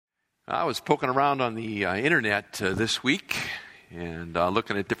I was poking around on the internet this week and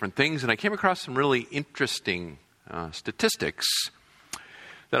looking at different things, and I came across some really interesting statistics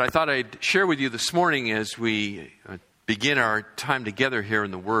that I thought I'd share with you this morning as we begin our time together here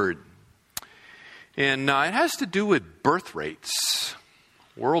in the Word. And it has to do with birth rates,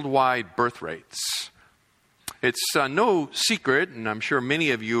 worldwide birth rates. It's no secret, and I'm sure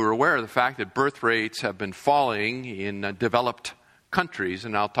many of you are aware of the fact that birth rates have been falling in developed countries,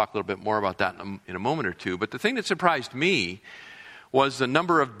 and I'll talk a little bit more about that in a moment or two. But the thing that surprised me was the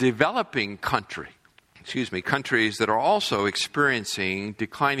number of developing countries that are also experiencing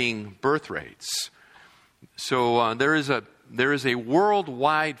declining birth rates. So there is a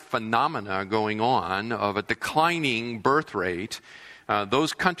worldwide phenomena going on of a declining birth rate.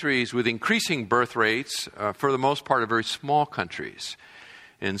 Those countries with increasing birth rates, for the most part, are very small countries.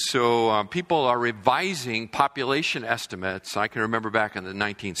 And so people are revising population estimates. I can remember back in the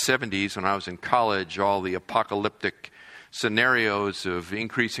 1970s when I was in college, all the apocalyptic scenarios of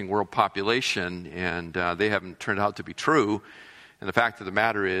increasing world population, and they haven't turned out to be true. And the fact of the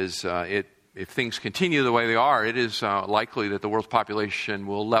matter is, if things continue the way they are, it is likely that the world's population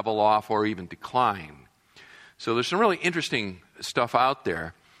will level off or even decline. So there's some really interesting stuff out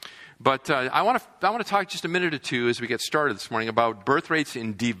there. But I want to talk just a minute or two as we get started this morning about birth rates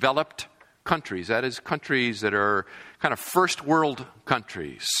in developed countries. That is, countries that are kind of first world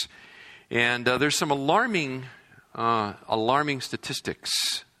countries. And there's some alarming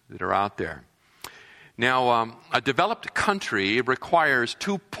statistics that are out there. Now, a developed country requires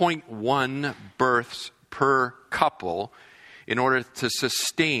 2.1 births per couple in order to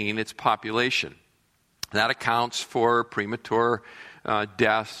sustain its population. That accounts for premature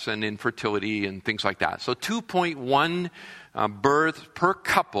deaths and infertility and things like that. So 2.1 births per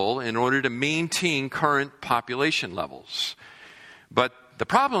couple in order to maintain current population levels. But the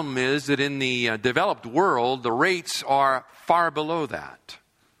problem is that in the developed world, the rates are far below that.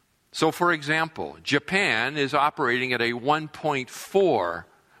 So for example, Japan is operating at a 1.4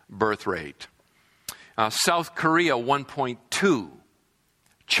 birth rate. South Korea, 1.2.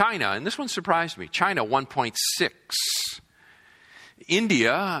 China, and this one surprised me, China, 1.6.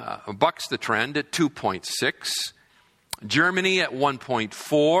 India bucks the trend at 2.6. Germany at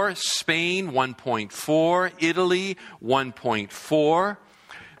 1.4. Spain, 1.4. Italy, 1.4.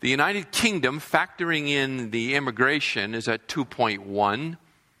 The United Kingdom, factoring in the immigration, is at 2.1.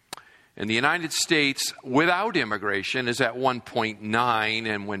 And the United States, without immigration, is at 1.9.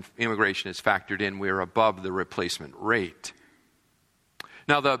 And when immigration is factored in, we're above the replacement rate.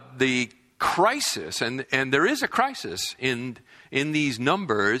 Now, the crisis, and there is a crisis in these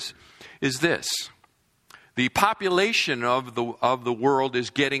numbers, is this. The population of the world is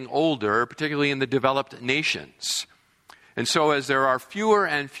getting older, particularly in the developed nations. And so as there are fewer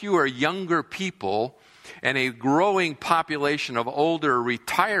and fewer younger people and a growing population of older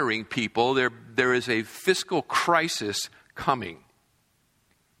retiring people, there is a fiscal crisis coming.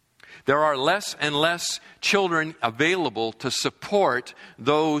 There are less and less children available to support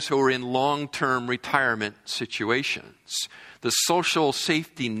those who are in long-term retirement situations. The social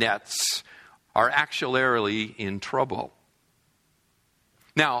safety nets are actuarially in trouble.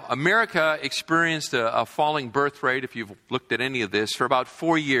 Now, America experienced a falling birth rate, if you've looked at any of this, for about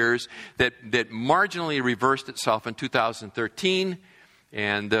 4 years that marginally reversed itself in 2013.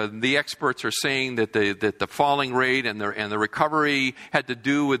 And the experts are saying that the falling rate and the recovery had to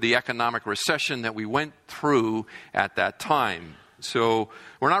do with the economic recession that we went through at that time. So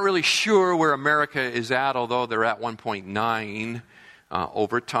we're not really sure where America is at, although they're at 1.9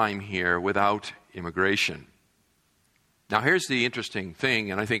 over time here without immigration. Now here's the interesting thing,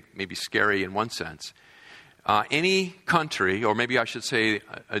 and I think maybe scary in one sense. Any country, or maybe I should say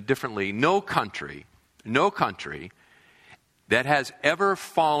differently, no country that has ever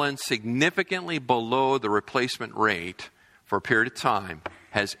fallen significantly below the replacement rate for a period of time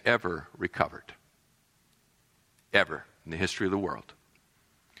has ever recovered. Ever in the history of the world.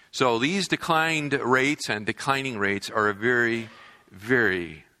 So these declined rates and declining rates are a very,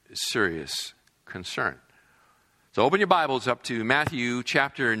 very serious concern. So open your Bibles up to Matthew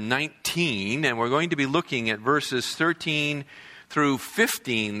chapter 19, and we're going to be looking at verses 13 through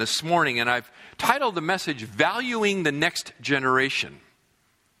 15 this morning, and I've titled the message, Valuing the Next Generation.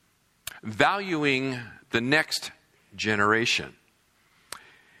 Valuing the Next Generation.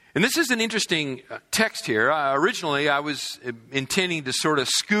 And this is an interesting text here. Originally, I was intending to sort of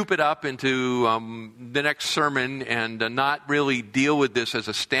scoop it up into the next sermon and not really deal with this as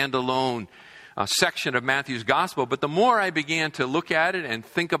a standalone section of Matthew's gospel. But the more I began to look at it and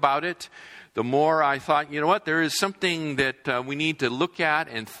think about it, the more I thought, you know what, there is something that we need to look at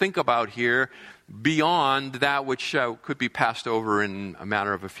and think about here beyond that which could be passed over in a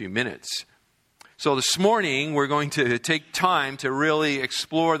matter of a few minutes. So this morning, we're going to take time to really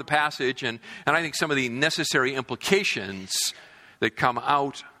explore the passage and I think some of the necessary implications that come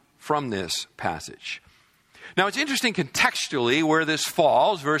out from this passage. Now, it's interesting contextually where this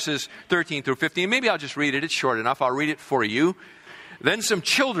falls, verses 13 through 15. Maybe I'll just read it. It's short enough. I'll read it for you. Then some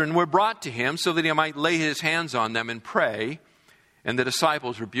children were brought to him so that he might lay his hands on them and pray, and the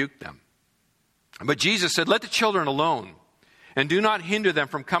disciples rebuked them. But Jesus said, "Let the children alone, and do not hinder them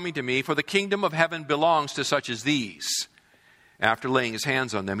from coming to me, for the kingdom of heaven belongs to such as these." After laying his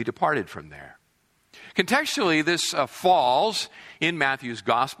hands on them, he departed from there. Contextually, this falls in Matthew's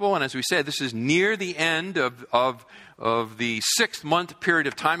gospel, and as we said, this is near the end of the 6-month period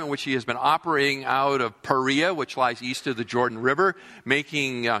of time in which he has been operating out of Perea, which lies east of the Jordan River,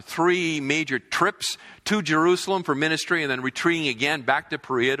 making 3 major trips to Jerusalem for ministry and then retreating again back to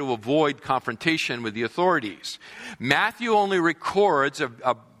Perea to avoid confrontation with the authorities. Matthew only records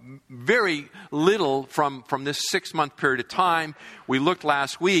a very little from this 6-month period of time. We looked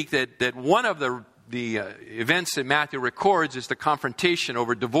last week that one of the events that Matthew records is the confrontation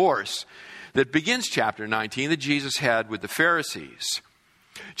over divorce that begins chapter 19 that Jesus had with the Pharisees.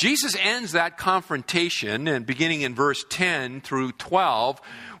 Jesus ends that confrontation, and beginning in verse 10 through 12,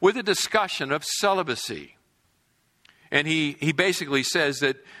 with a discussion of celibacy. And he basically says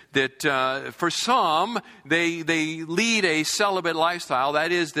that for some, they lead a celibate lifestyle.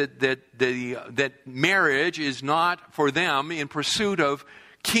 That is, that marriage is not for them in pursuit of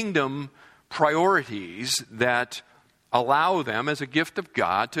kingdom priorities that allow them as a gift of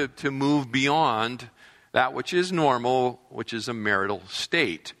God to move beyond that which is normal, which is a marital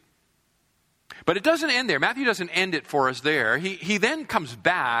state. But it doesn't end there. Matthew doesn't end it for us there. He then comes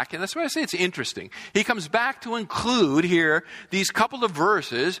back, and that's why I say it's interesting. He comes back to include here these couple of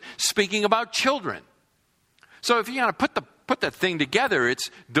verses speaking about children. So if you kind of put the thing together, it's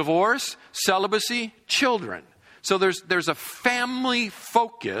divorce, celibacy, children. So there's a family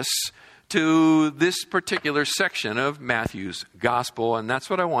focus to this particular section of Matthew's gospel, and that's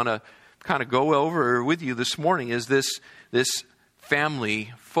what I want to kind of go over with you this morning, is this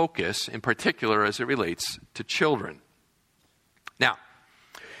family focus, in particular as it relates to children. Now,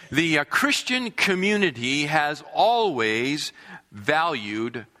 the Christian community has always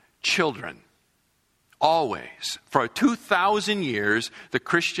valued children. Always. For 2,000 years, the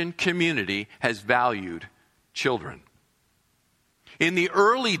Christian community has valued children. In the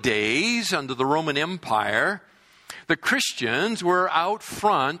early days under the Roman Empire, the Christians were out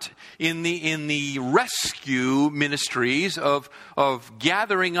front in the rescue ministries of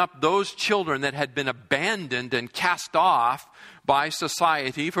gathering up those children that had been abandoned and cast off by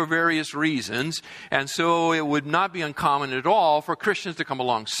society for various reasons. And so it would not be uncommon at all for Christians to come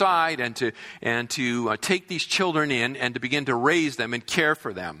alongside and to take these children in and to begin to raise them and care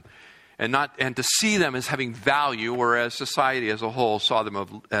for them. And to see them as having value, whereas society as a whole saw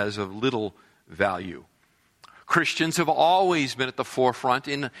them as of little value. Christians have always been at the forefront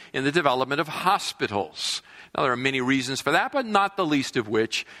in the development of hospitals. Now, there are many reasons for that, but not the least of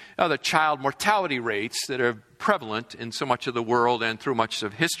which are the child mortality rates that are prevalent in so much of the world and through much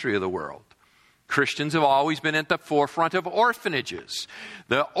of history of the world. Christians have always been at the forefront of orphanages.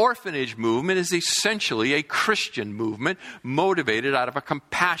 The orphanage movement is essentially a Christian movement motivated out of a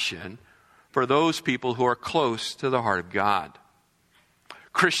compassion for those people who are close to the heart of God.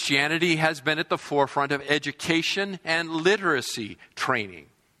 Christianity has been at the forefront of education and literacy training.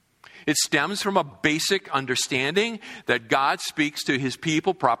 It stems from a basic understanding that God speaks to his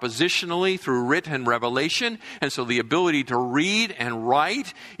people propositionally through writ and revelation, and so the ability to read and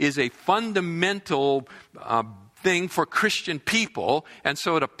write is a fundamental thing for Christian people, and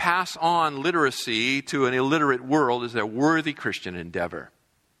so to pass on literacy to an illiterate world is a worthy Christian endeavor.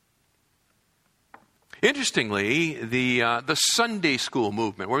 Interestingly, the Sunday school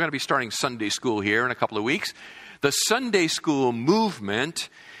movement, we're going to be starting Sunday school here in a couple of weeks. The Sunday school movement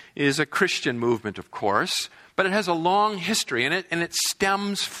is a Christian movement, of course, but it has a long history in it, and it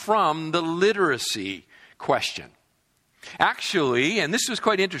stems from the literacy question. Actually, and this was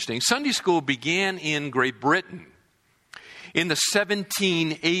quite interesting, Sunday school began in Great Britain in the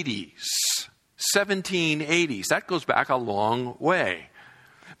 1780s. 1780s. That goes back a long way.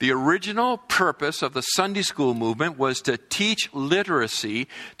 The original purpose of the Sunday school movement was to teach literacy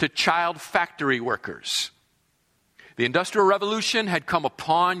to child factory workers. The Industrial Revolution had come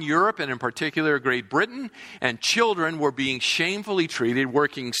upon Europe, and in particular Great Britain, and children were being shamefully treated,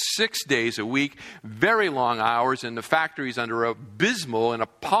 working 6 days a week, very long hours in the factories under abysmal and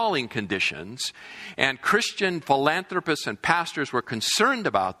appalling conditions. And Christian philanthropists and pastors were concerned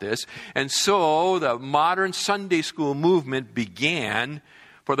about this, and so the modern Sunday school movement began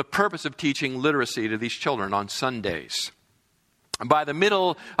for the purpose of teaching literacy to these children on Sundays. By the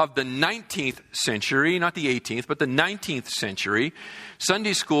middle of the 19th century, not the 18th, but the 19th century,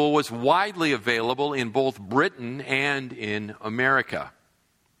 Sunday school was widely available in both Britain and in America.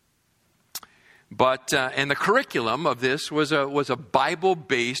 And the curriculum of this was a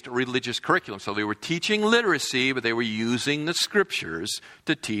Bible-based religious curriculum. So they were teaching literacy, but they were using the scriptures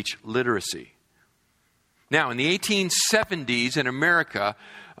to teach literacy. Now, in the 1870s in America,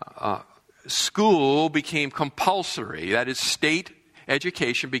 school became compulsory. That is, state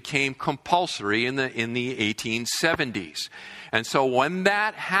education became compulsory in the 1870s. And so when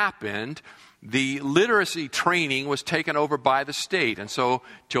that happened, the literacy training was taken over by the state. And so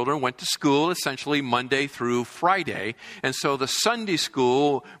children went to school essentially Monday through Friday. And so the Sunday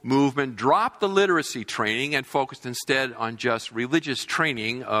school movement dropped the literacy training and focused instead on just religious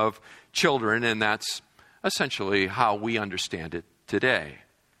training of children. And that's essentially how we understand it today.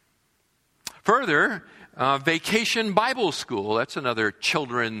 Further, Vacation Bible School, that's another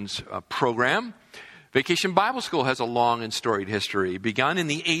children's program. Vacation Bible School has a long and storied history, begun in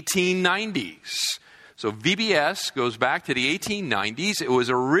the 1890s. So VBS goes back to the 1890s. It was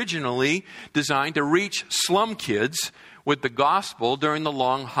originally designed to reach slum kids with the gospel during the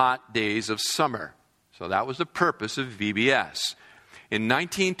long, hot days of summer. So that was the purpose of VBS. In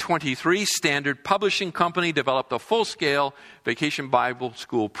 1923, Standard Publishing Company developed a full-scale Vacation Bible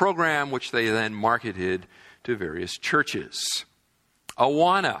School program, which they then marketed to various churches.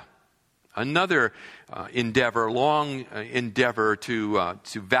 Awana, another long endeavor to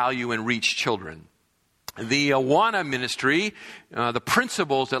value and reach children. The Awana ministry, the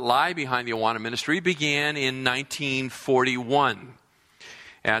principles that lie behind the Awana ministry began in 1941.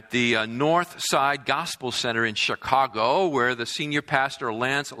 At the North Side Gospel Center in Chicago, where the senior pastor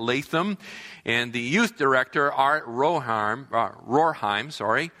Lance Latham and the youth director Art Rorheim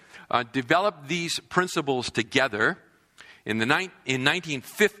developed these principles together. In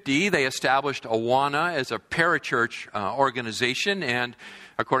 1950, they established Awana as a parachurch organization, and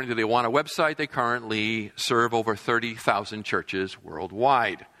according to the Awana website, they currently serve over 30,000 churches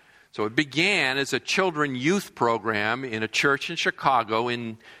worldwide. So it began as a children youth program in a church in Chicago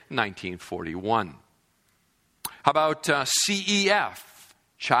in 1941. How about CEF,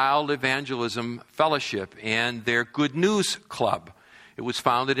 Child Evangelism Fellowship, and their Good News Club? It was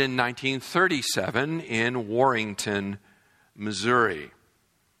founded in 1937 in Warrington, Missouri.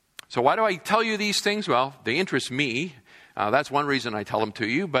 So why do I tell you these things? Well, they interest me. That's one reason I tell them to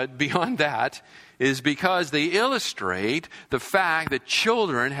you. But beyond that is because they illustrate the fact that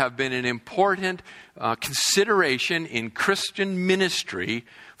children have been an important consideration in Christian ministry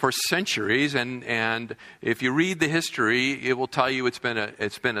for centuries. And if you read the history, it will tell you it's been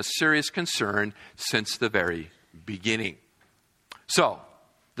a serious concern since the very beginning. So,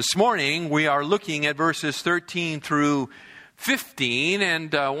 this morning we are looking at verses 13 through 15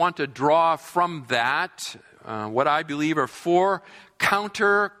 and want to draw from that what I believe are 4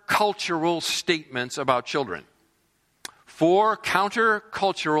 counter-cultural statements about children. 4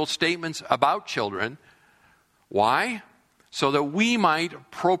 counter-cultural statements about children. Why? So that we might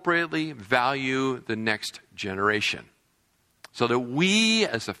appropriately value the next generation. So that we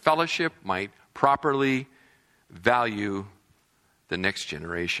as a fellowship might properly value the next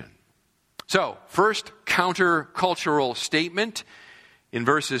generation. So, first counter-cultural statement in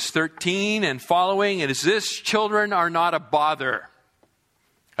verses 13 and following, it is this: children are not a bother.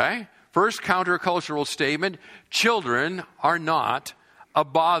 Okay? First counter-cultural statement, children are not a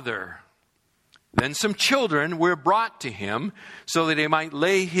bother. Then some children were brought to him so that he might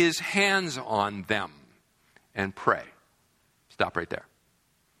lay his hands on them and pray. Stop right there.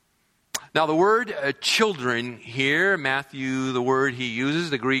 Now the word children here, Matthew, the word he uses,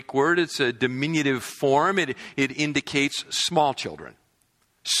 the Greek word, it's a diminutive form. It indicates small children.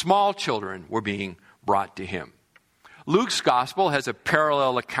 Small children were being brought to him. Luke's gospel has a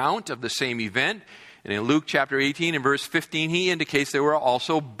parallel account of the same event. And in Luke chapter 18 and verse 15, he indicates there were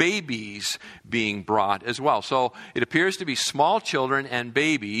also babies being brought as well. So it appears to be small children and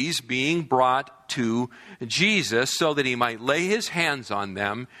babies being brought to Jesus so that he might lay his hands on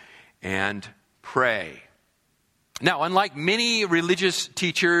them and pray. Now, unlike many religious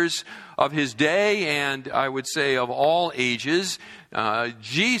teachers of his day, and I would say of all ages,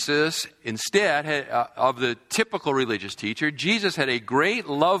 Jesus, instead of the typical religious teacher, Jesus had a great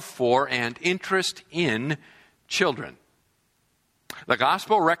love for and interest in children. The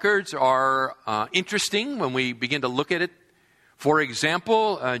gospel records are interesting when we begin to look at it. For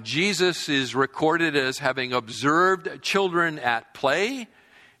example, Jesus is recorded as having observed children at play.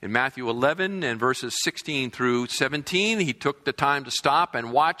 In Matthew 11 and verses 16 through 17, he took the time to stop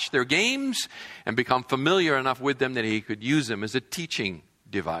and watch their games and become familiar enough with them that he could use them as a teaching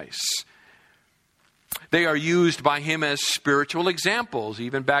device. They are used by him as spiritual examples.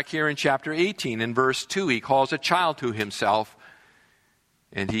 Even back here in chapter 18, in verse 2, he calls a child to himself,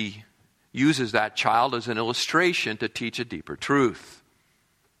 and he uses that child as an illustration to teach a deeper truth.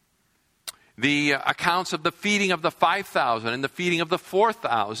 The accounts of the feeding of the 5,000 and the feeding of the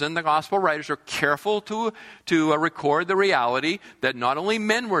 4,000, the gospel writers are careful to record the reality that not only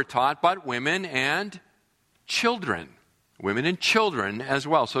men were taught, but women and children. Women and children as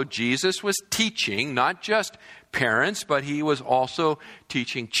well. So Jesus was teaching not just parents, but he was also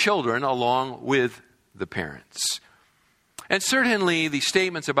teaching children along with the parents. And certainly the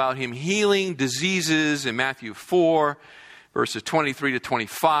statements about him healing diseases in Matthew 4, verses 23 to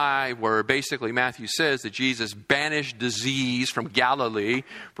 25, where basically Matthew says that Jesus banished disease from Galilee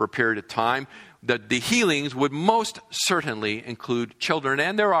for a period of time, that the healings would most certainly include children.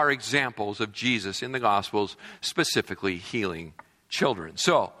 And there are examples of Jesus in the Gospels specifically healing children.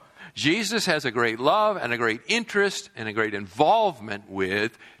 So Jesus has a great love and a great interest and a great involvement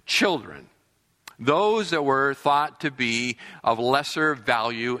with children. Those that were thought to be of lesser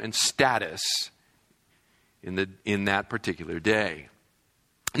value and status in that particular day.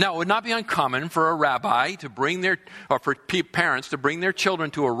 Now, it would not be uncommon for a rabbi to bring for parents to bring their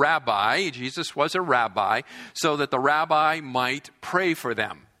children to a rabbi. Jesus was a rabbi, so that the rabbi might pray for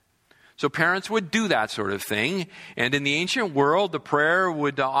them. So parents would do that sort of thing. And in the ancient world, the prayer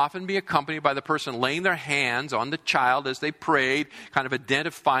would often be accompanied by the person laying their hands on the child as they prayed, kind of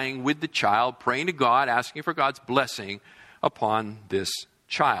identifying with the child, praying to God, asking for God's blessing upon this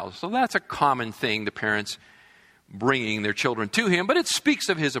child. So that's a common thing, the parents bringing their children to him, but it speaks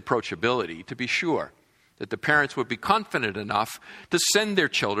of his approachability, to be sure, that the parents would be confident enough to send their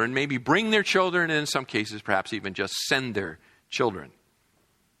children, maybe bring their children, and in some cases perhaps even just send their children.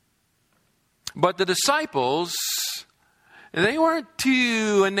 But the disciples, they weren't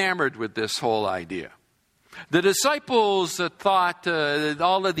too enamored with this whole idea. The disciples thought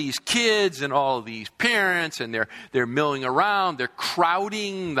all of these kids and all of these parents, and they're milling around, they're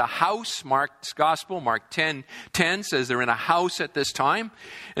crowding the house. Mark's gospel, Mark 10 says they're in a house at this time.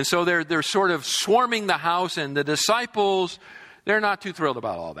 And so they're sort of swarming the house, and the disciples, they're not too thrilled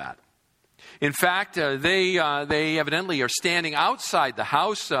about all that. In fact, they evidently are standing outside the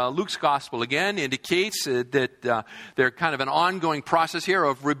house. Luke's gospel again indicates that they're kind of an ongoing process here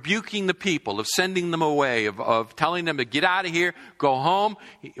of rebuking the people, of sending them away, of telling them to get out of here, go home.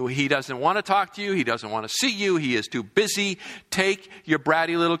 He doesn't want to talk to you. He doesn't want to see you. He is too busy. Take your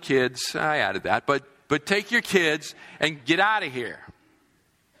bratty little kids. I added that, but take your kids and get out of here.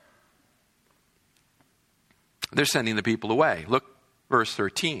 They're sending the people away. Look, verse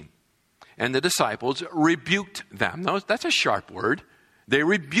 13. And the disciples rebuked them. That's a sharp word. They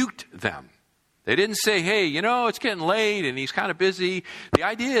rebuked them. They didn't say, hey, it's getting late and he's kind of busy. The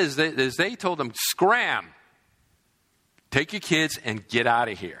idea is that they told them, scram. Take your kids and get out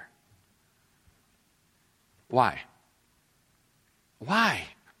of here. Why? Why?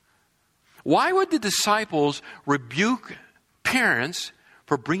 Why would the disciples rebuke parents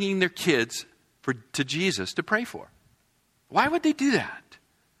for bringing their kids to Jesus to pray for? Why would they do that?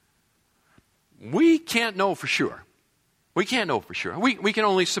 We can't know for sure. We can't know for sure. We can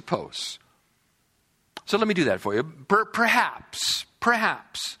only suppose. So let me do that for you. Perhaps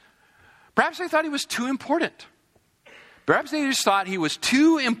they thought he was too important. Perhaps they just thought he was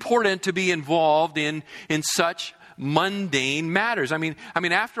too important to be involved in such mundane matters. I mean,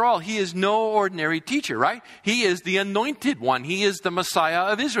 after all, he is no ordinary teacher, right? He is the anointed one. He is the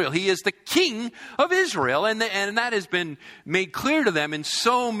Messiah of Israel. He is the King of Israel. And that has been made clear to them in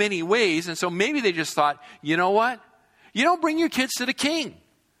so many ways. And so maybe they just thought, you know what? You don't bring your kids to the king.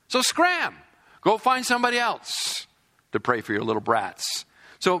 So scram. Go find somebody else to pray for your little brats.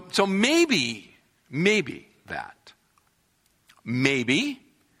 So maybe that. Maybe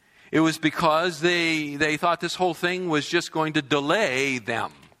it was because they thought this whole thing was just going to delay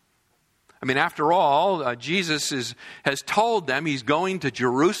them. I mean, after all, Jesus has told them he's going to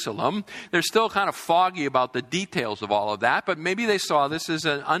Jerusalem. They're still kind of foggy about the details of all of that, but maybe they saw this as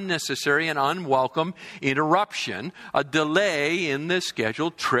an unnecessary and unwelcome interruption, a delay in the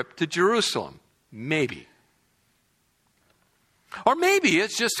scheduled trip to Jerusalem. Maybe. Or maybe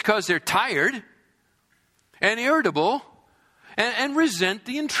it's just because they're tired and irritable and resent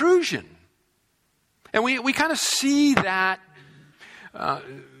the intrusion. And we kind of see that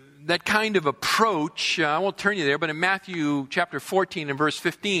kind of approach. I won't turn you there, but in Matthew chapter 14 and verse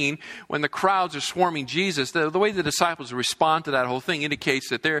 15, when the crowds are swarming Jesus, the way the disciples respond to that whole thing indicates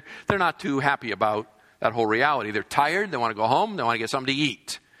that they're not too happy about that whole reality. They're tired, they want to go home, they want to get something to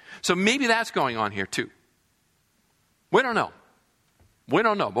eat. So maybe that's going on here too. We don't know.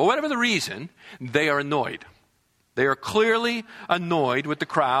 But whatever the reason, they are annoyed. They are clearly annoyed with the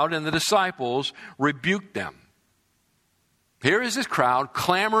crowd, and the disciples rebuke them. Here is this crowd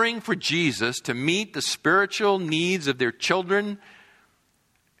clamoring for Jesus to meet the spiritual needs of their children,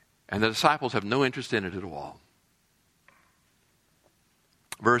 and the disciples have no interest in it at all.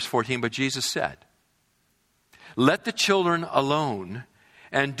 Verse 14, but Jesus said, "Let the children alone,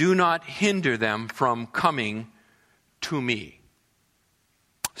 and do not hinder them from coming to me."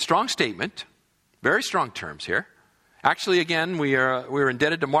 Strong statement, very strong terms here. Actually, again, we're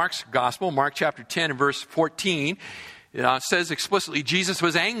indebted to Mark's gospel, Mark chapter 10 and verse 14. It says explicitly, Jesus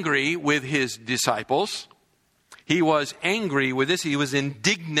was angry with his disciples. He was angry with this. He was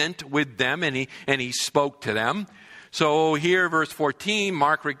indignant with them, and he spoke to them. So here, verse 14,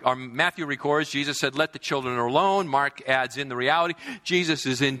 Matthew records, Jesus said, "Let the children alone." Mark adds in the reality. Jesus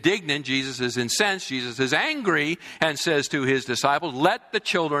is indignant. Jesus is incensed. Jesus is angry and says to his disciples, "Let the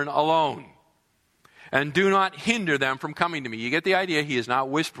children alone, and do not hinder them from coming to me." You get the idea? He is not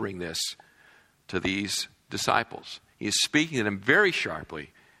whispering this to these disciples. He is speaking to them very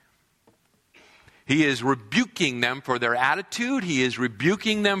sharply. He is rebuking them for their attitude. He is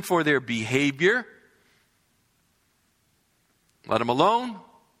rebuking them for their behavior. Let them alone.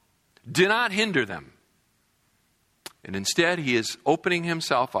 Do not hinder them. And instead, he is opening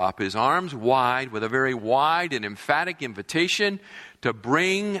himself up, his arms wide, with a very wide and emphatic invitation to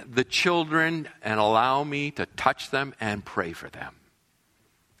bring the children and allow me to touch them and pray for them.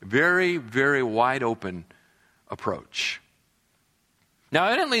 Very, very wide open approach. Now,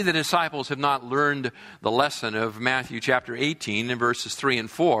 evidently, the disciples have not learned the lesson of Matthew chapter 18 and verses 3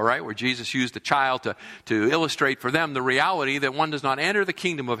 and 4, right? Where Jesus used a child to illustrate for them the reality that one does not enter the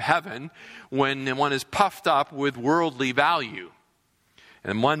kingdom of heaven when one is puffed up with worldly value.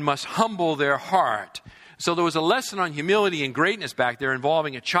 And one must humble their heart. So there was a lesson on humility and greatness back there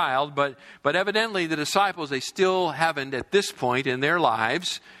involving a child, but evidently the disciples, they still haven't, at this point in their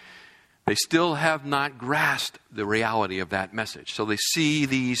lives, they still have not grasped the reality of that message. So they see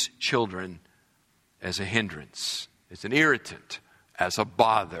these children as a hindrance, as an irritant, as a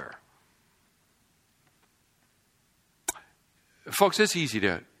bother. Folks, it's easy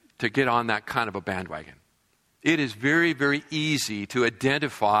to get on that kind of a bandwagon. It is very, very easy to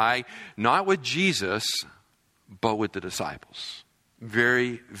identify not with Jesus, but with the disciples.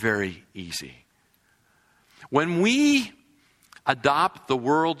 Very, very easy. When we adopt the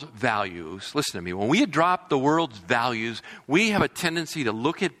world's values, listen to me, when we adopt the world's values, we have a tendency to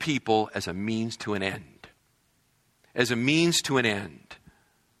look at people as a means to an end. As a means to an end.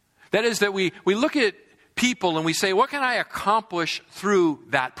 That is that we look at people and we say, what can I accomplish through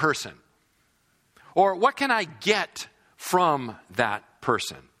that person? Or what can I get from that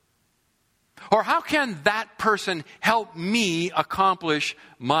person? Or how can that person help me accomplish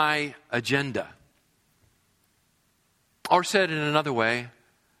my agenda? Or said in another way,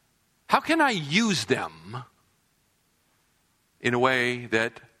 how can I use them in a way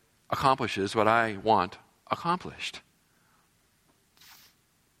that accomplishes what I want accomplished?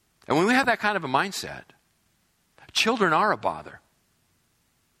 And when we have that kind of a mindset, children are a bother.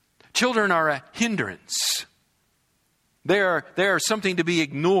 Children are a hindrance. They are something to be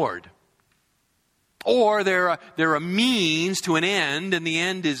ignored. Or they're a means to an end, and the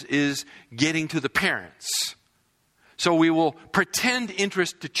end is getting to the parents. So we will pretend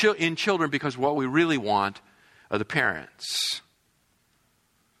interest in children because what we really want are the parents.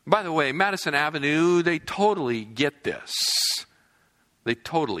 By the way, Madison Avenue, they totally get this. They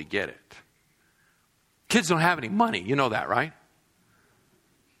totally get it. Kids don't have any money. You know that, right?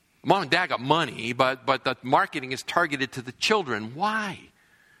 Mom and dad got money, but the marketing is targeted to the children. Why?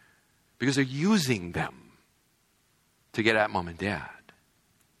 Because they're using them to get at mom and dad.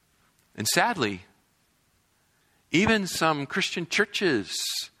 And sadly, even some Christian churches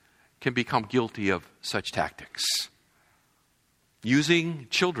can become guilty of such tactics. Using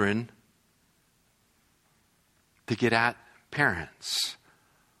children to get at parents.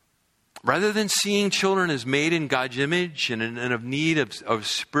 Rather than seeing children as made in God's image and of need of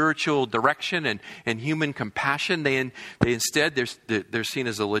spiritual direction and human compassion, they instead, they're seen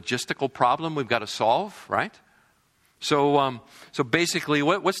as a logistical problem we've got to solve, right? So basically,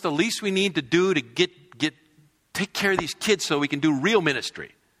 what's the least we need to do to take care of these kids so we can do real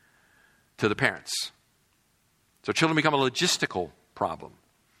ministry to the parents? So children become a logistical problem.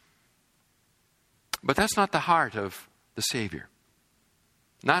 But that's not the heart of the Savior.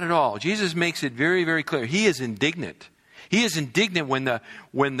 Not at all. Jesus makes it very, very clear. He is indignant. He is indignant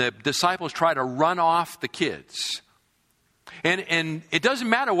when the disciples try to run off the kids. And it doesn't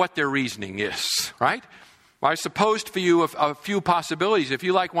matter what their reasoning is, right? I supposed for you a few possibilities. If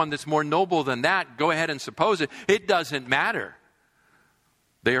you like one that's more noble than that, go ahead and suppose it. It doesn't matter.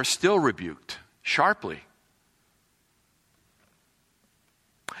 They are still rebuked sharply.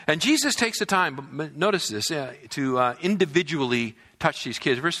 And Jesus takes the time, notice this, to individually touch these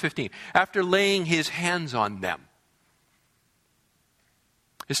kids. Verse 15, after laying his hands on them.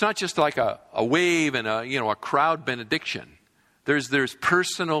 It's not just like a wave and a crowd benediction. There's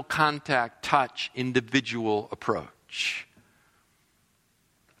personal contact, touch, individual approach.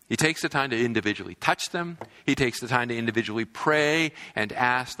 He takes the time to individually touch them. He takes the time to individually pray and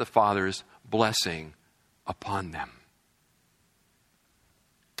ask the Father's blessing upon them.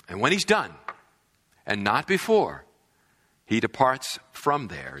 And when he's done, and not before, he departs from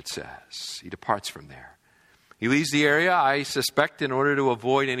there, it says. He departs from there. He leaves the area, I suspect, in order to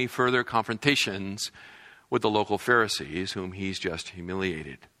avoid any further confrontations with the local Pharisees, whom he's just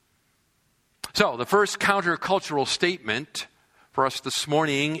humiliated. So, the first countercultural statement for us this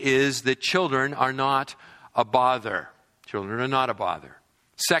morning is that children are not a bother. Children are not a bother.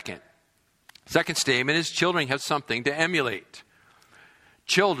 Second statement is children have something to emulate.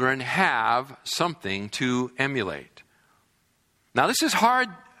 Children have something to emulate. Now, this is hard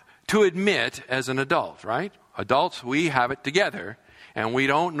to admit as an adult, right? Adults, we have it together, and we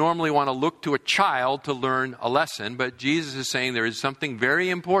don't normally want to look to a child to learn a lesson, but Jesus is saying there is something very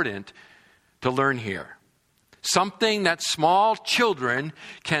important to learn here. Something that small children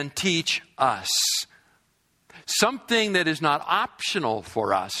can teach us. Something that is not optional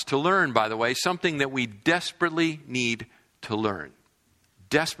for us to learn, by the way. Something that we desperately need to learn.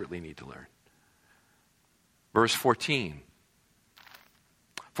 Desperately need to learn. Verse 14.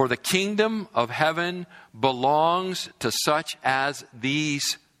 For the kingdom of heaven belongs to such as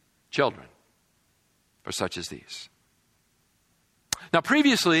these children. For such as these. Now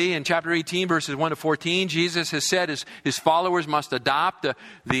previously in chapter 18 verses 1 to 14, Jesus has said his followers must adopt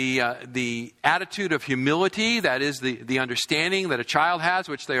the attitude of humility, that is the understanding that a child has,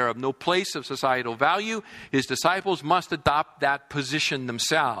 which they are of no place of societal value. His disciples must adopt that position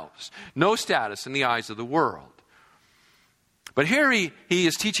themselves. No status in the eyes of the world. But here he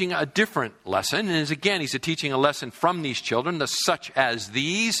is teaching a different lesson. And he's teaching a lesson from these children, the such as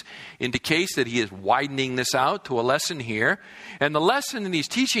these indicates that he is widening this out to a lesson here. And the lesson in he's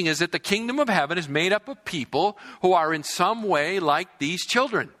teaching is that the kingdom of heaven is made up of people who are in some way like these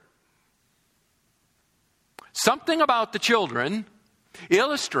children. Something about the children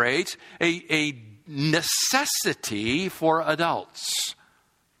illustrates a necessity for adults.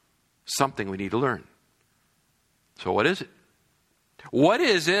 Something we need to learn. So what is it? What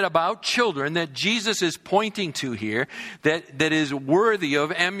is it about children that Jesus is pointing to here that is worthy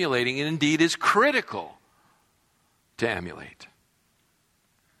of emulating and indeed is critical to emulate?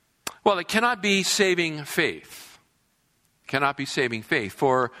 Well, it cannot be saving faith. Cannot be saving faith.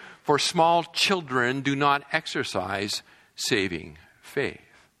 For small children do not exercise saving faith.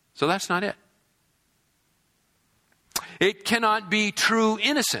 So that's not it. It cannot be true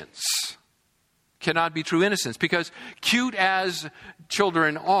innocence. Cannot be true innocence, because cute as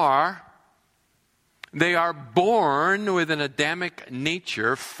children are, they are born with an Adamic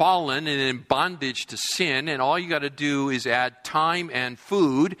nature, fallen and in bondage to sin, and all you got to do is add time and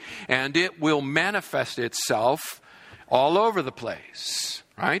food, and it will manifest itself all over the place,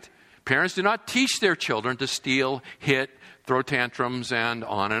 right? Parents do not teach their children to steal, hit, throw tantrums, and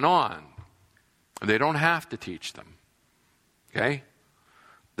on. They don't have to teach them, okay?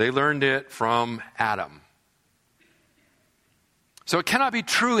 They learned it from Adam. So it cannot be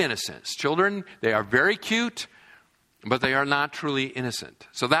true innocence. Children, they are very cute, but they are not truly innocent.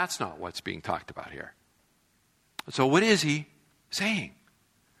 So that's not what's being talked about here. So what is he saying?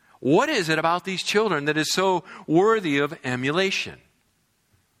 What is it about these children that is so worthy of emulation?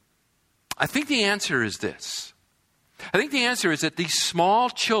 I think the answer is this. I think the answer is that these small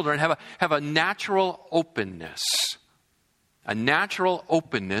children have a natural openness. A natural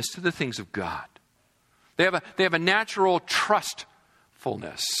openness to the things of God. They have a natural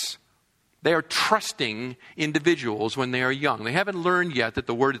trustfulness. They are trusting individuals when they are young. They haven't learned yet that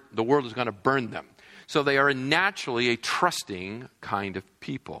the world is going to burn them. So they are naturally a trusting kind of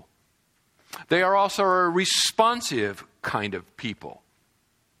people. They are also a responsive kind of people.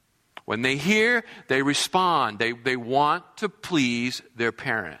 When they hear, they respond. They want to please their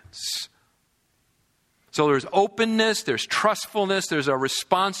parents. So there's openness, there's trustfulness, there's a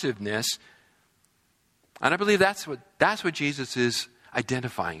responsiveness. And I believe that's what Jesus is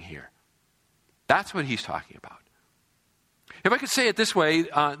identifying here. That's what he's talking about. If I could say it this way,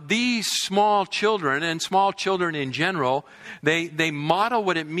 these small children and small children in general, they model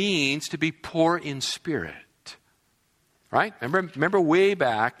what it means to be poor in spirit. Right? Remember way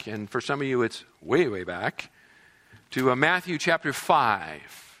back, and for some of you it's way, way back, to Matthew chapter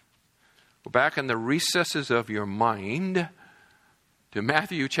 5. Go back in the recesses of your mind to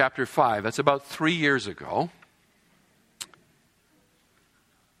Matthew chapter 5. That's about 3 years ago.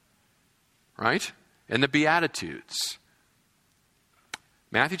 Right? And the Beatitudes.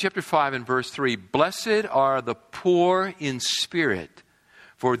 Matthew chapter 5 and verse 3. Blessed are the poor in spirit,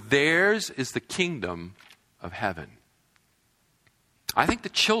 for theirs is the kingdom of heaven. I think the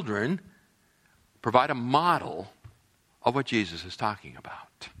children provide a model of what Jesus is talking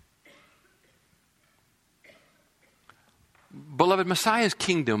about. Beloved, Messiah's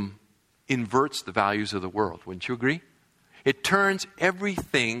kingdom inverts the values of the world. Wouldn't you agree? It turns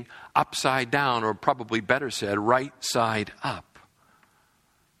everything upside down, or probably better said, right side up.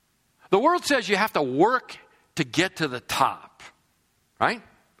 The world says you have to work to get to the top, right?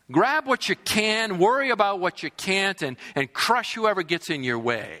 Grab what you can, worry about what you can't, and crush whoever gets in your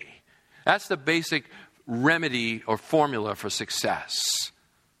way. That's the basic remedy or formula for success.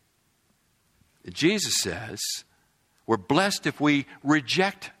 Jesus says we're blessed if we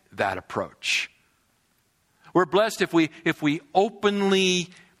reject that approach. We're blessed if we openly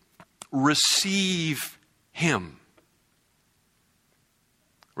receive Him.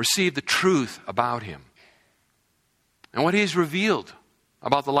 Receive the truth about Him and what He's revealed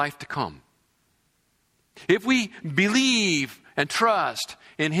about the life to come. If we believe and trust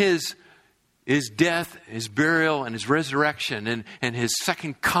in His death, His burial, and His resurrection, and His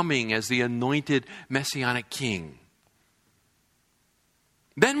second coming as the anointed Messianic King,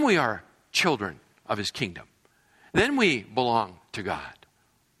 then we are children of His kingdom. Then we belong to God.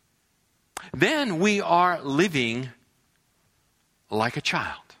 Then we are living like a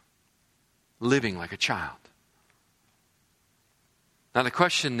child. Living like a child. Now the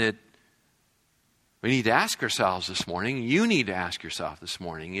question that we need to ask ourselves this morning, you need to ask yourself this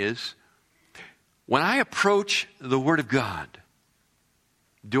morning, is when I approach the Word of God,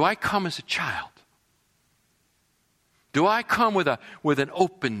 do I come as a child? Do I come with an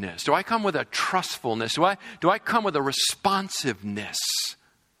openness? Do I come with a trustfulness? Do I come with a responsiveness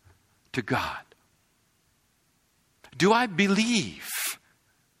to God? Do I believe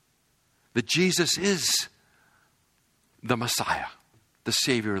that Jesus is the Messiah, the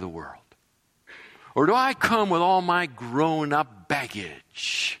Savior of the world? Or do I come with all my grown-up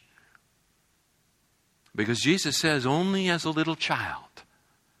baggage? Because Jesus says only as a little child,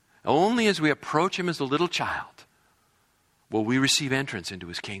 only as we approach Him as a little child, will we receive entrance into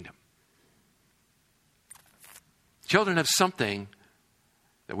His kingdom. Children have something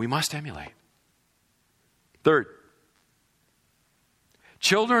that we must emulate. Third,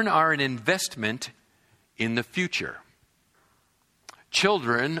 children are an investment in the future.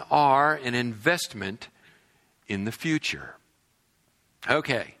 Children are an investment in the future.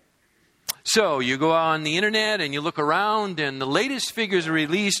 Okay. So you go on the internet and you look around, and the latest figures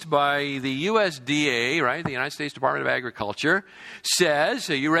released by the USDA, right, the United States Department of Agriculture, says,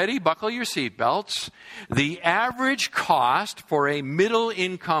 are you ready? Buckle your seatbelts. The average cost for a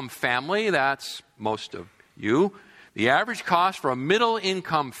middle-income family, that's most of you, the average cost for a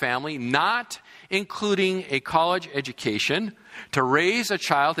middle-income family, not including a college education, to raise a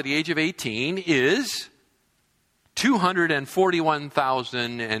child at the age of 18 is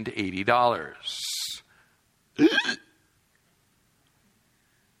 $241,080.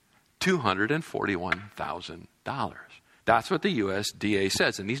 $241,000. That's what the USDA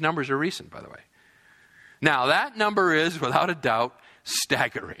says. And these numbers are recent, by the way. Now, that number is, without a doubt,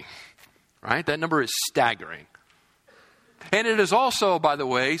 staggering. Right? That number is staggering. And it is also, by the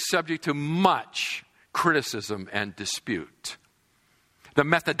way, subject to much criticism and dispute. The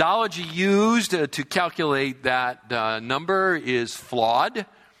methodology used to calculate that number is flawed.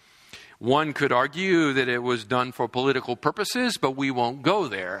 One could argue that it was done for political purposes, but we won't go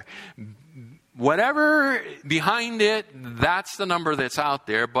there. Whatever behind it, that's the number that's out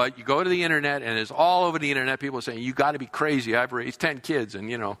there. But you go to the internet, and it's all over the internet. People are saying, you got to be crazy. I've raised 10 kids,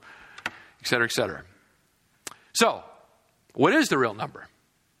 and, et cetera, et cetera. So, what is the real number?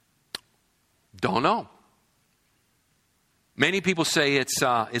 Don't know. Many people say it's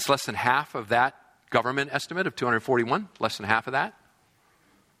less than half of that government estimate of 241, less than half of that.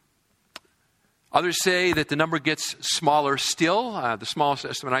 Others say that the number gets smaller still. The smallest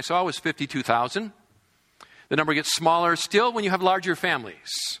estimate I saw was 52,000. The number gets smaller still when you have larger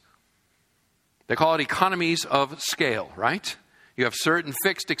families. They call it economies of scale, right? You have certain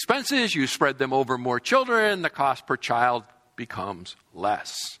fixed expenses, you spread them over more children, the cost per child becomes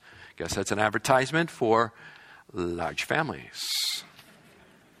less. Guess that's an advertisement for large families.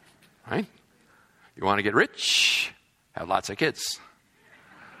 Right? You want to get rich? Have lots of kids.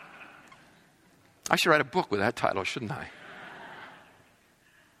 I should write a book with that title, shouldn't I?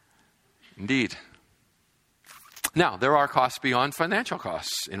 Indeed. Now, there are costs beyond financial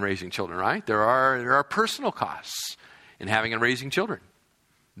costs in raising children, right? There are personal costs in having and raising children.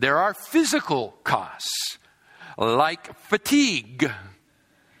 There are physical costs, like fatigue.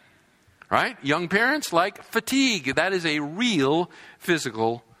 Right? Young parents, like fatigue. That is a real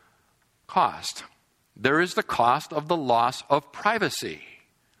physical cost. There is the cost of the loss of privacy.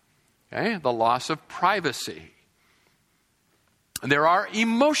 Okay? The loss of privacy. There are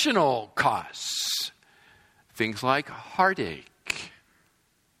emotional costs. Things like heartache.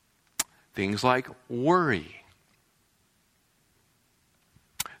 Things like worry.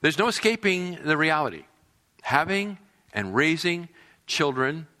 There's no escaping the reality. Having and raising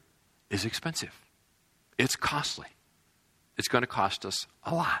children is expensive. It's costly. It's going to cost us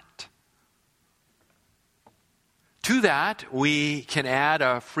a lot. To that, we can add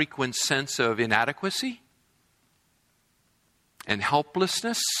a frequent sense of inadequacy and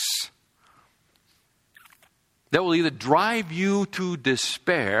helplessness that will either drive you to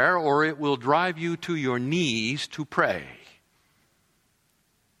despair or it will drive you to your knees to pray.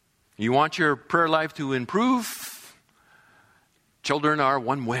 You want your prayer life to improve? Children are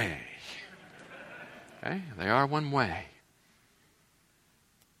one way. Okay? They are one way.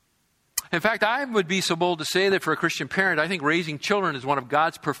 In fact, I would be so bold to say that for a Christian parent, I think raising children is one of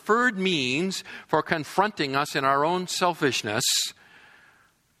God's preferred means for confronting us in our own selfishness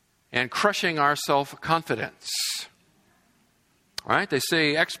and crushing our self-confidence. All right? They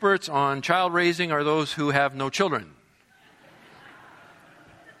say experts on child raising are those who have no children.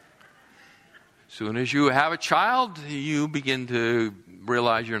 As soon as you have a child, you begin to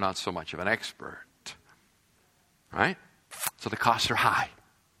realize you're not so much of an expert. Right? So the costs are high.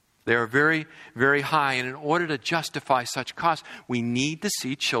 They are very, very high. And in order to justify such costs, we need to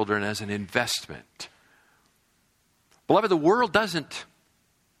see children as an investment. Beloved, the world doesn't.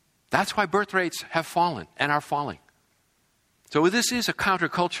 That's why birth rates have fallen and are falling. So this is a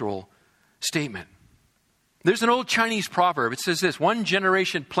countercultural statement. There's an old Chinese proverb. It says this: one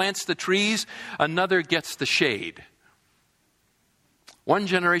generation plants the trees, another gets the shade. One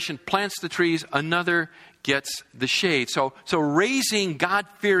generation plants the trees, another gets the shade. So raising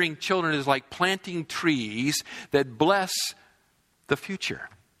God-fearing children is like planting trees that bless the future.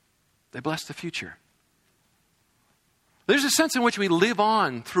 They bless the future. There's a sense in which we live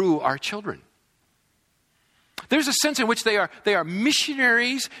on through our children. There's a sense in which they are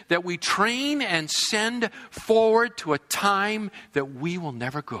missionaries that we train and send forward to a time that we will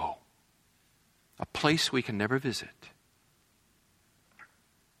never go. A place we can never visit.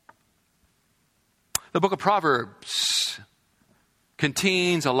 The book of Proverbs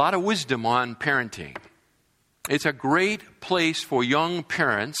contains a lot of wisdom on parenting. It's a great place for young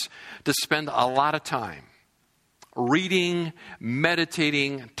parents to spend a lot of time reading,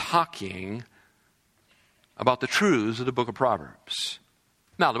 meditating, talking about the truths of the book of Proverbs.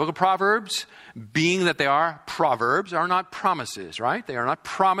 Now, the book of Proverbs, being that they are proverbs, are not promises, right? They are not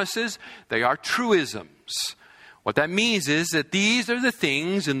promises, they are truisms. What that means is that these are the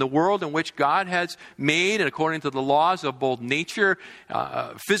things in the world in which God has made, and according to the laws of both nature,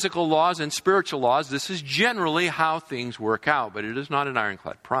 physical laws and spiritual laws, this is generally how things work out, but it is not an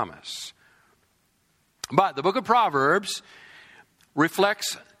ironclad promise. But the book of Proverbs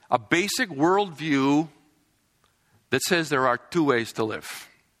reflects a basic worldview that says there are two ways to live.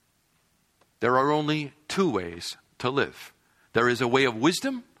 There are only two ways to live. There is a way of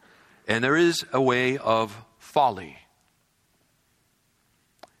wisdom, and there is a way of folly.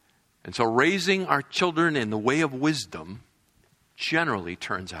 And so raising our children in the way of wisdom generally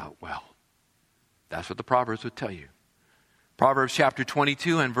turns out well. That's what the Proverbs would tell you. Proverbs chapter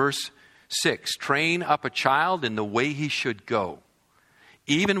 22 and verse 6. Train up a child in the way he should go.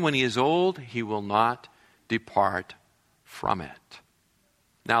 Even when he is old, he will not depart from it.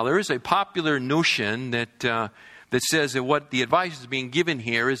 Now, there is a popular notion that says that what the advice is being given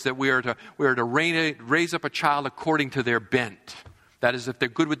here is that we are to raise up a child according to their bent. That is, if they're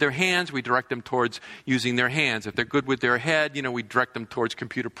good with their hands, we direct them towards using their hands. If they're good with their head, we direct them towards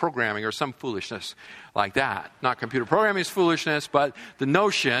computer programming or some foolishness like that. Not computer programming is foolishness, but the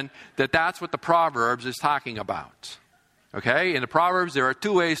notion that that's what the Proverbs is talking about. Okay? In the Proverbs, there are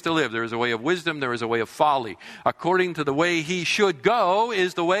two ways to live. There is a way of wisdom, there is a way of folly. According to the way he should go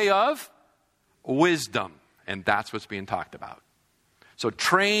is the way of wisdom. And that's what's being talked about. So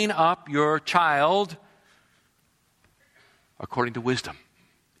train up your child according to wisdom,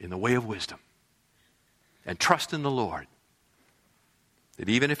 in the way of wisdom. And trust in the Lord that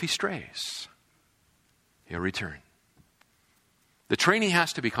even if he strays, he'll return. The training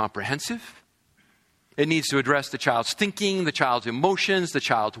has to be comprehensive. It needs to address the child's thinking, the child's emotions, the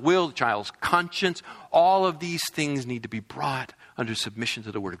child's will, the child's conscience. All of these things need to be brought under submission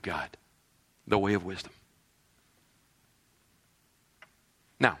to the Word of God, the way of wisdom.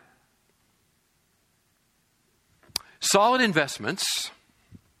 Now, solid investments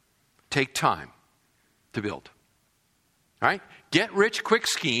take time to build. All right? Get rich quick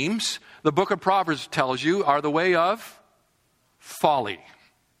schemes, the book of Proverbs tells you, are the way of folly.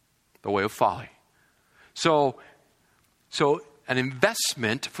 The way of folly. So an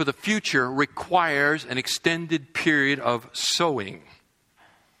investment for the future requires an extended period of sowing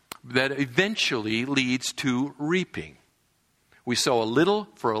that eventually leads to reaping. We sow a little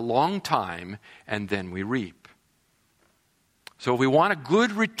for a long time, and then we reap. So if we want a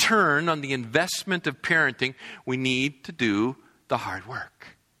good return on the investment of parenting, we need to do the hard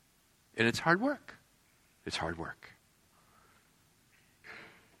work. And it's hard work. It's hard work.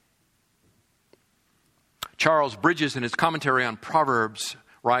 Charles Bridges, in his commentary on Proverbs,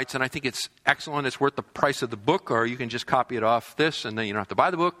 writes, and I think it's excellent, it's worth the price of the book, or you can just copy it off this, and then you don't have to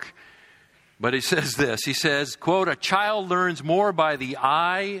buy the book. But he says this, he says, quote, "A child learns more by the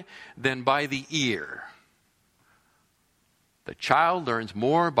eye than by the ear." The child learns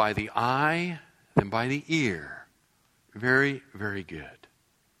more by the eye than by the ear. Very, very good.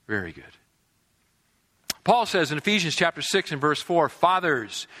 Very good. Paul says in Ephesians chapter 6 and verse 4,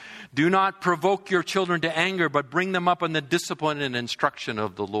 "Fathers, do not provoke your children to anger, but bring them up in the discipline and instruction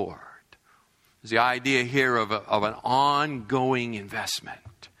of the Lord." There's the idea here of an ongoing investment.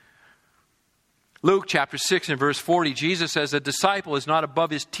 Luke chapter 6 and verse 40, Jesus says, "A disciple is not above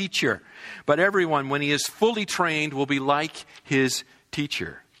his teacher, but everyone, when he is fully trained, will be like his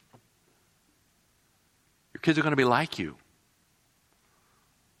teacher." Your kids are going to be like you,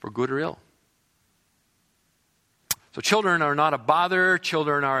 for good or ill. So children are not a bother.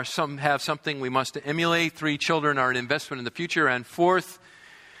 Children have something we must emulate. 3, children are an investment in the future. And 4th,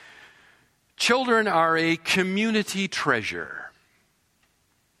 children are a community treasure.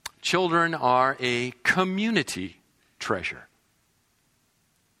 Children are a community treasure.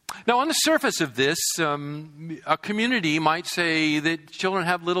 Now, on the surface of this, a community might say that children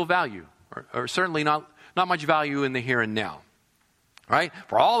have little value, or certainly not much value in the here and now. Right?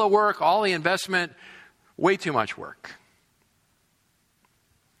 For all the work, all the investment, way too much work.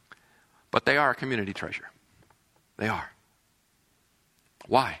 But they are a community treasure. They are.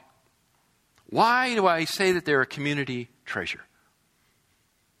 Why? Why do I say that they're a community treasure?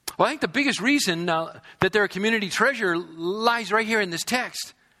 Well, I think the biggest reason that they're a community treasure lies right here in this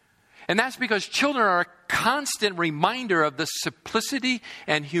text. And that's because children are a constant reminder of the simplicity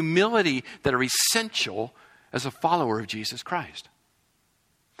and humility that are essential as a follower of Jesus Christ.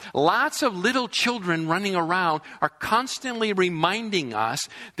 Lots of little children running around are constantly reminding us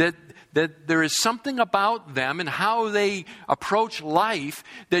that there is something about them and how they approach life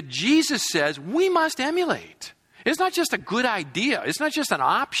that Jesus says we must emulate. It's not just a good idea. It's not just an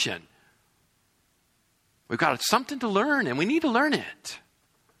option. We've got something to learn, and we need to learn it.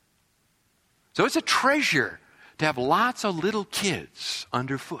 So it's a treasure to have lots of little kids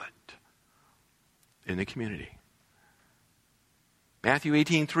underfoot in the community. Matthew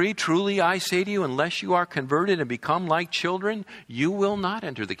 18:3, "Truly I say to you, unless you are converted and become like children, you will not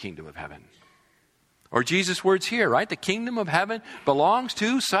enter the kingdom of heaven." Or Jesus' words here, right? "The kingdom of heaven belongs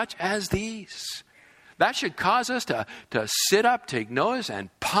to such as these." That should cause us to sit up, take notice, and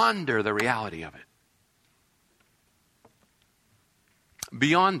ponder the reality of it.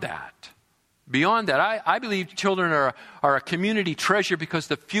 Beyond that, I believe children are a community treasure because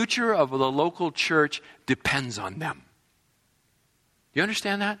the future of the local church depends on them. Do you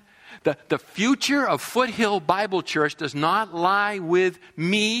understand that? The future of Foothill Bible Church does not lie with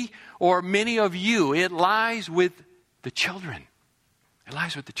me or many of you. It lies with the children It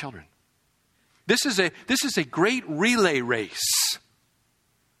lies with the children. This is a great relay race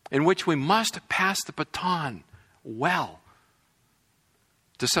in which we must pass the baton well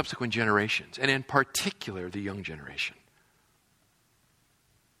to subsequent generations, and in particular, the young generation.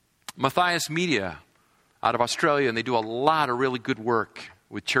 Matthias Media out of Australia, and they do a lot of really good work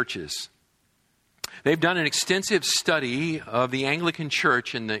with churches. They've done an extensive study of the Anglican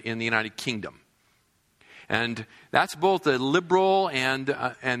Church in the United Kingdom. And that's both the liberal and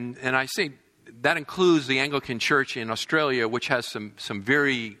I say that includes the Anglican Church in Australia, which has some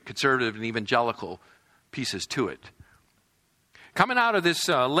very conservative and evangelical pieces to it. Coming out of this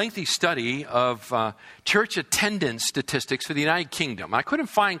lengthy study of church attendance statistics for the United Kingdom, I couldn't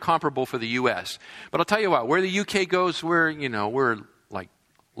find comparable for the U.S. But I'll tell you what, where the U.K. goes, we're like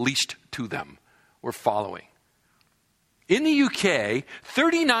leashed to them. We're following. In the UK,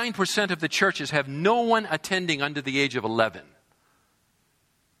 39% of the churches have no one attending under the age of 11.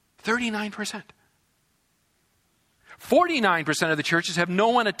 39%. 49% of the churches have no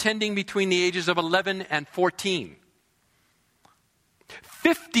one attending between the ages of 11 and 14.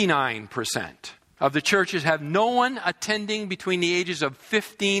 59% of the churches have no one attending between the ages of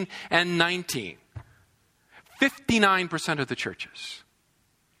 15 and 19. 59% of the churches.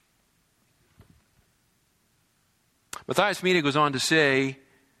 Matthias Media goes on to say,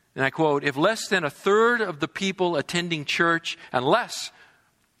 and I quote, if less than a third of the people attending church, if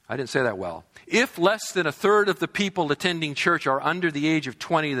less than a third of the people attending church are under the age of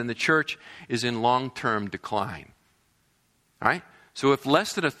 20, then the church is in long-term decline. All right? So if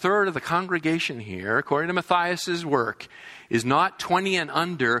less than a third of the congregation here, according to Matthias's work, is not 20 and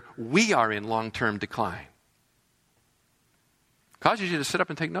under, we are in long-term decline. Causes you to sit up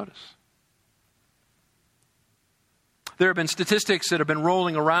and take notice. There have been statistics that have been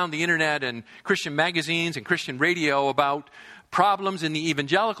rolling around the internet and Christian magazines and Christian radio about problems in the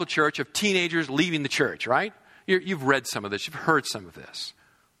evangelical church of teenagers leaving the church, right? You've read some of this. You've heard some of this.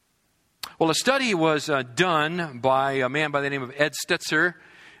 Well, a study was done by a man by the name of Ed Stetzer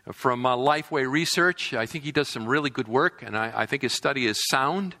from Lifeway Research. I think he does some really good work, and I think his study is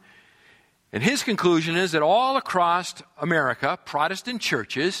sound. And his conclusion is that all across America, Protestant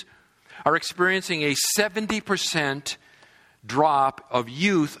churches are experiencing a 70% drop of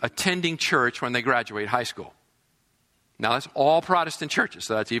youth attending church when they graduate high school. Now, that's all Protestant churches.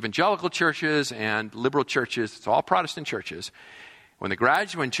 So that's evangelical churches and liberal churches. It's all Protestant churches. When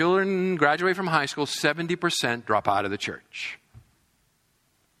children graduate from high school, 70% drop out of the church.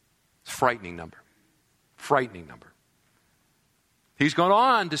 It's a frightening number. Frightening number. He's gone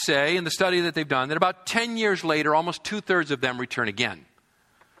on to say in the study that they've done that about 10 years later, almost 2/3 of them return again.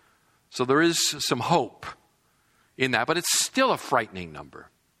 So there is some hope in that, but it's still a frightening number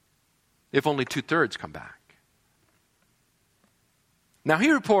if only 2/3 come back. Now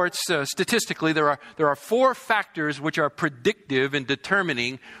he reports statistically there are 4 factors which are predictive in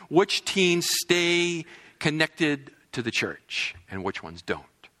determining which teens stay connected to the church and which ones don't.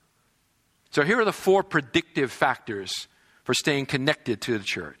 So here are the 4 predictive factors for staying connected to the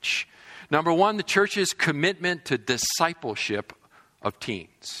church. Number 1, the church's commitment to discipleship of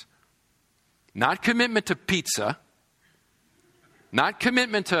teens. Not commitment to pizza, not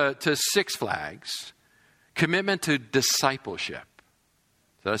commitment to Six Flags, commitment to discipleship.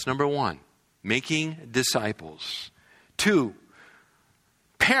 So that's number 1, making disciples. 2,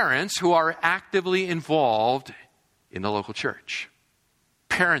 parents who are actively involved in the local church.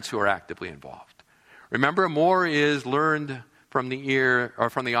 Parents who are actively involved. Remember, more is learned from the ear or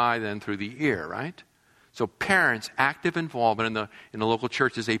from the eye than through the ear, right? So parents' active involvement in the local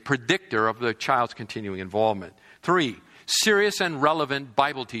church is a predictor of the child's continuing involvement. 3, serious and relevant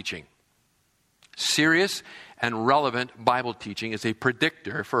Bible teaching. Serious and relevant Bible teaching is a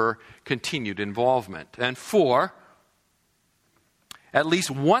predictor for continued involvement. And 4, at least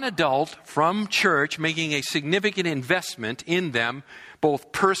one adult from church making a significant investment in them,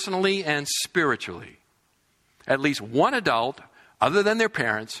 both personally and spiritually. At least one adult, other than their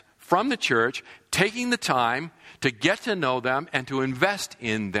parents, from the church, taking the time to get to know them and to invest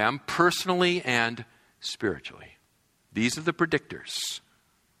in them personally and spiritually. These are the predictors.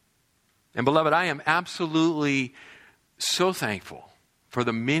 And beloved, I am absolutely so thankful for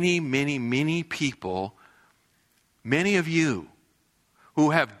the many, many, many people, many of you,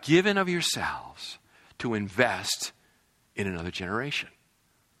 who have given of yourselves to invest in another generation.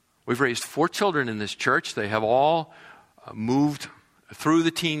 We've raised 4 children in this church. They have all moved through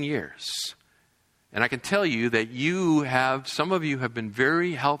the teen years. And I can tell you that some of you have been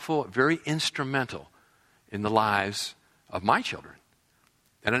very helpful, very instrumental in the lives of my children.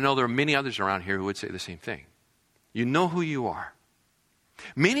 And I know there are many others around here who would say the same thing. You know who you are.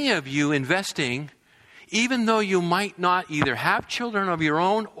 Many of you investing, even though you might not either have children of your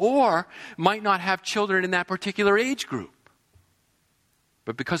own or might not have children in that particular age group.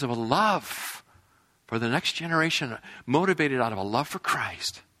 But because of a love for the next generation, motivated out of a love for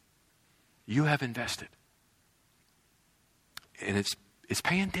Christ, you have invested. And it's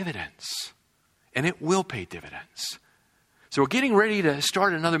paying dividends. And it will pay dividends. So we're getting ready to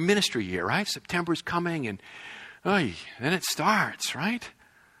start another ministry year, right? September's coming and then it starts, right?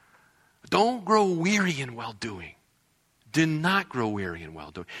 Don't grow weary in well-doing. Do not grow weary in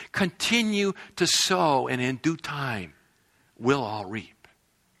well-doing. Continue to sow, and in due time, we'll all reap.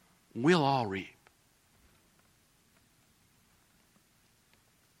 We'll all reap.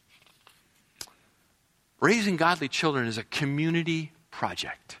 Raising godly children is a community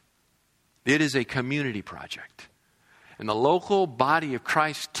project. It is a community project. And the local body of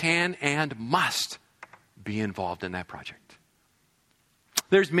Christ can and must be involved in that project.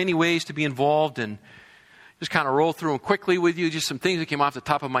 There's many ways to be involved, and just kind of roll through them quickly with you, just some things that came off the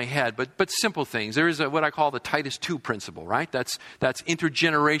top of my head, but simple things. There is what I call the Titus 2 principle, right? That's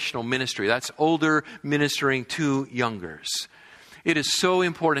intergenerational ministry. That's older ministering to youngers. It is so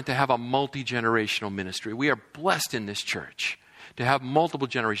important to have a multi-generational ministry. We are blessed in this church to have multiple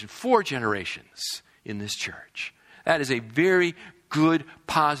generations, 4 generations in this church. That is a very good,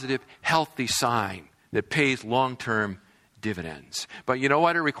 positive, healthy sign that pays long-term dividends. But you know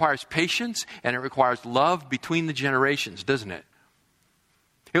what? It requires patience and it requires love between the generations, doesn't it?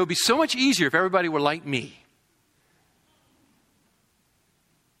 It would be so much easier if everybody were like me.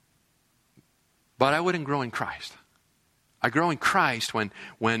 But I wouldn't grow in Christ. I grow in Christ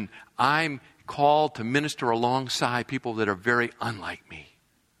when I'm called to minister alongside people that are very unlike me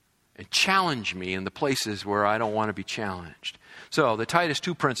and challenge me in the places where I don't want to be challenged. So the Titus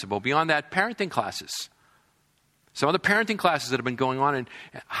 2 principle. Beyond that, parenting classes. Some of the parenting classes that have been going on, and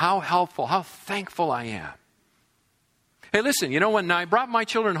how helpful, how thankful I am. Hey, listen, when I brought my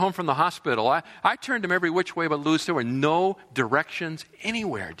children home from the hospital, I turned them every which way but loose. There were no directions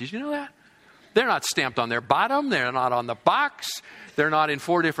anywhere. Did you know that? They're not stamped on their bottom. They're not on the box. They're not in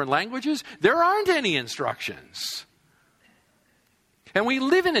 4 different languages. There aren't any instructions. And we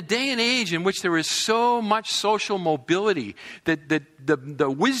live in a day and age in which there is so much social mobility that the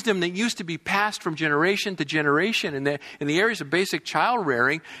wisdom that used to be passed from generation to generation in the areas of basic child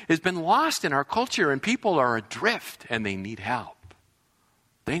rearing has been lost in our culture, and people are adrift and they need help.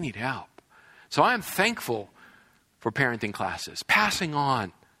 They need help. So I'm thankful for parenting classes, passing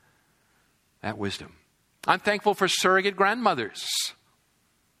on that wisdom. I'm thankful for surrogate grandmothers.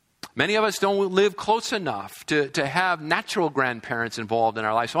 Many of us don't live close enough to have natural grandparents involved in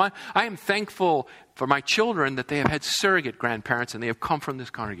our life. So I am thankful for my children that they have had surrogate grandparents and they have come from this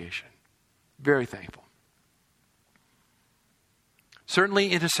congregation. Very thankful. Certainly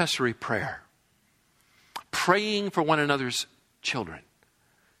intercessory prayer. Praying for one another's children.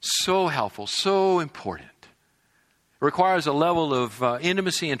 So helpful, so important. It requires a level of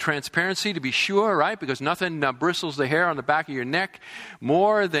intimacy and transparency, to be sure, right? Because nothing bristles the hair on the back of your neck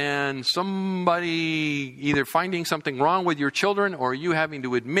more than somebody either finding something wrong with your children or you having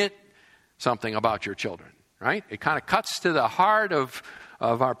to admit something about your children, right? It kind of cuts to the heart of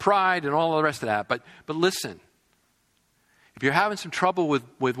our pride and all the rest of that. But listen, if you're having some trouble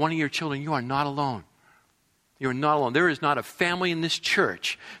with one of your children, you are not alone. You're not alone. There is not a family in this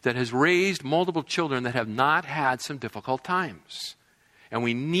church that has raised multiple children that have not had some difficult times. And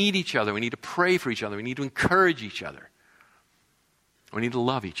we need each other. We need to pray for each other. We need to encourage each other. We need to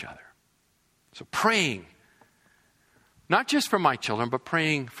love each other. So praying, not just for my children, but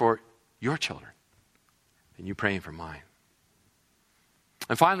praying for your children. And you praying for mine.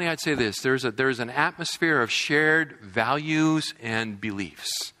 And finally, I'd say this. There's an atmosphere of shared values and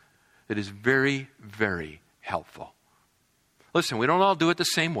beliefs that is very, very helpful. Listen, we don't all do it the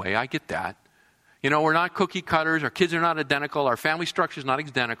same way. I get that. We're not cookie cutters. Our kids are not identical. Our family structure is not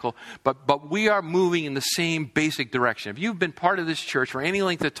identical. But we are moving in the same basic direction. If you've been part of this church for any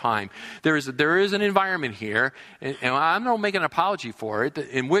length of time, there is an environment here, and I'm not making an apology for it,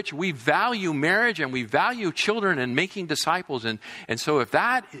 in which we value marriage and we value children and making disciples. And so if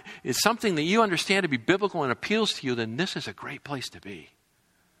that is something that you understand to be biblical and appeals to you, then this is a great place to be.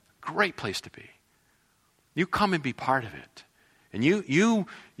 Great place to be. You come and be part of it. And you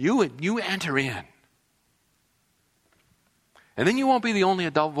enter in. And then you won't be the only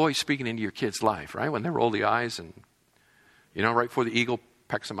adult voice speaking into your kid's life, right? When they roll the eyes and, right before the eagle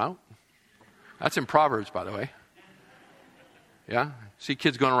pecks them out. That's in Proverbs, by the way. Yeah? See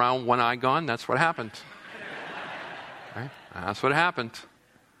kids going around, one eye gone? That's what happened. Right? That's what happened.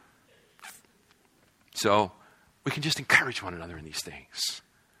 So, we can just encourage one another in these things.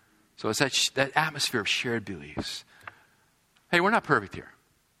 So it's that atmosphere of shared beliefs. Hey, we're not perfect here.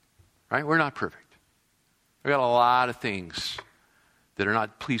 Right? We're not perfect. We've got a lot of things that are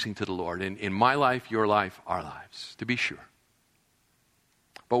not pleasing to the Lord. In my life, your life, our lives, to be sure.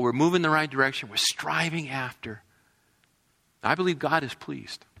 But we're moving in the right direction. We're striving after. I believe God is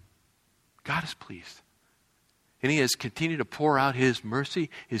pleased. God is pleased. And He has continued to pour out His mercy,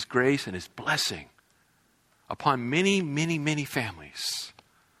 His grace, and His blessing upon many, many, many families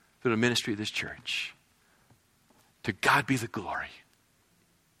through the ministry of this church. To God be the glory.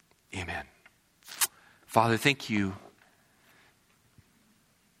 Amen. Father, thank you.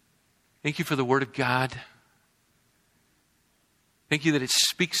 Thank you for the Word of God. Thank you that it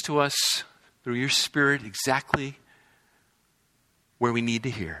speaks to us through your Spirit exactly where we need to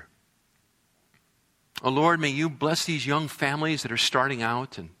hear. Oh Lord, may you bless these young families that are starting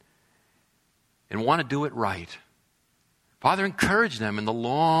out and want to do it right. Father, encourage them in the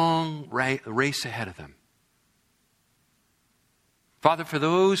long race ahead of them. Father, for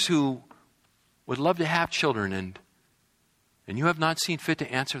those who would love to have children and you have not seen fit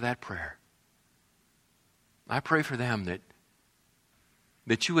to answer that prayer, I pray for them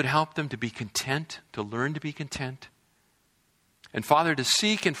that you would help them to be content, to learn to be content. And Father, to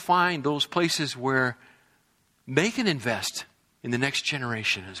seek and find those places where they can invest in the next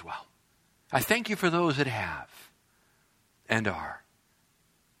generation as well. I thank you for those that have and are.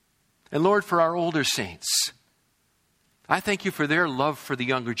 And Lord, for our older saints, I thank you for their love for the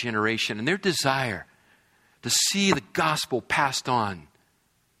younger generation and their desire to see the gospel passed on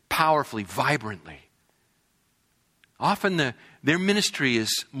powerfully, vibrantly. Often their ministry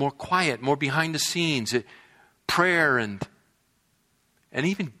is more quiet, more behind the scenes, prayer and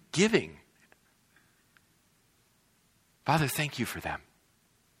even giving. Father, thank you for them.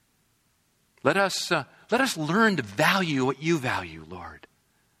 Let us learn to value what you value, Lord.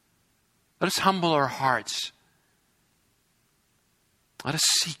 Let us humble our hearts. Let us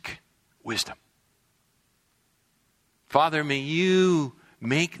seek wisdom. Father, may you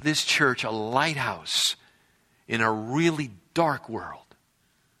make this church a lighthouse in a really dark world.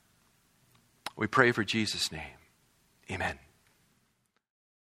 We pray for Jesus' name. Amen.